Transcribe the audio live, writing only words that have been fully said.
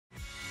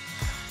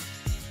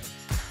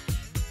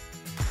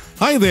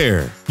Hi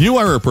there! You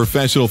are a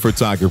professional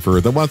photographer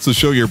that wants to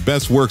show your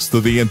best works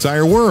to the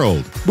entire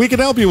world. We can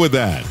help you with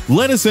that.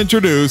 Let us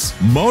introduce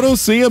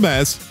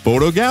MotoCMS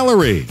Photo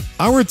Gallery.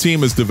 Our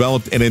team has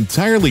developed an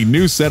entirely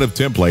new set of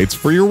templates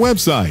for your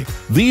website.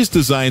 These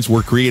designs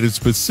were created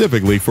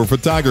specifically for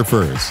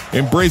photographers.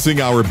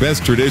 Embracing our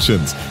best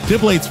traditions,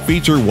 templates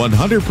feature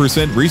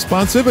 100%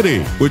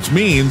 responsivity, which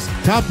means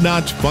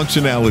top-notch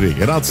functionality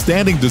and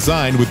outstanding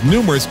design with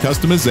numerous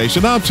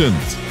customization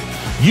options.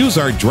 Use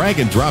our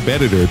drag-and-drop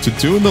editor to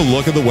tune the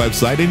look of the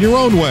website in your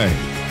own way.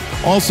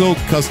 Also,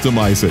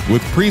 customize it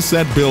with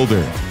Preset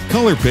Builder,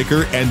 Color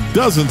Picker, and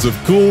dozens of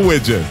cool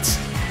widgets.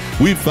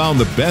 We've found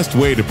the best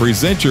way to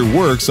present your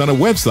works on a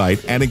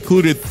website and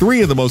included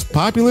 3 of the most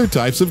popular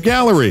types of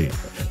gallery: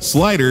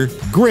 slider,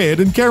 grid,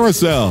 and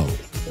carousel.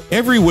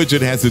 Every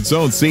widget has its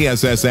own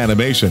CSS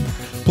animation.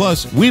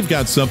 Plus, we've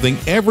got something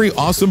every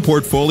awesome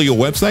portfolio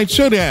website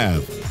should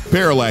have: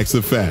 parallax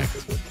effect.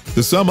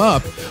 To sum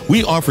up,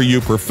 we offer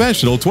you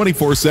professional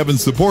 24/7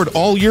 support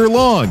all year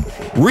long.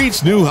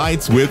 Reach new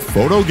heights with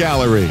Photo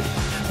Gallery.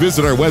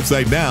 Visit our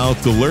website now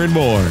to learn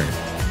more.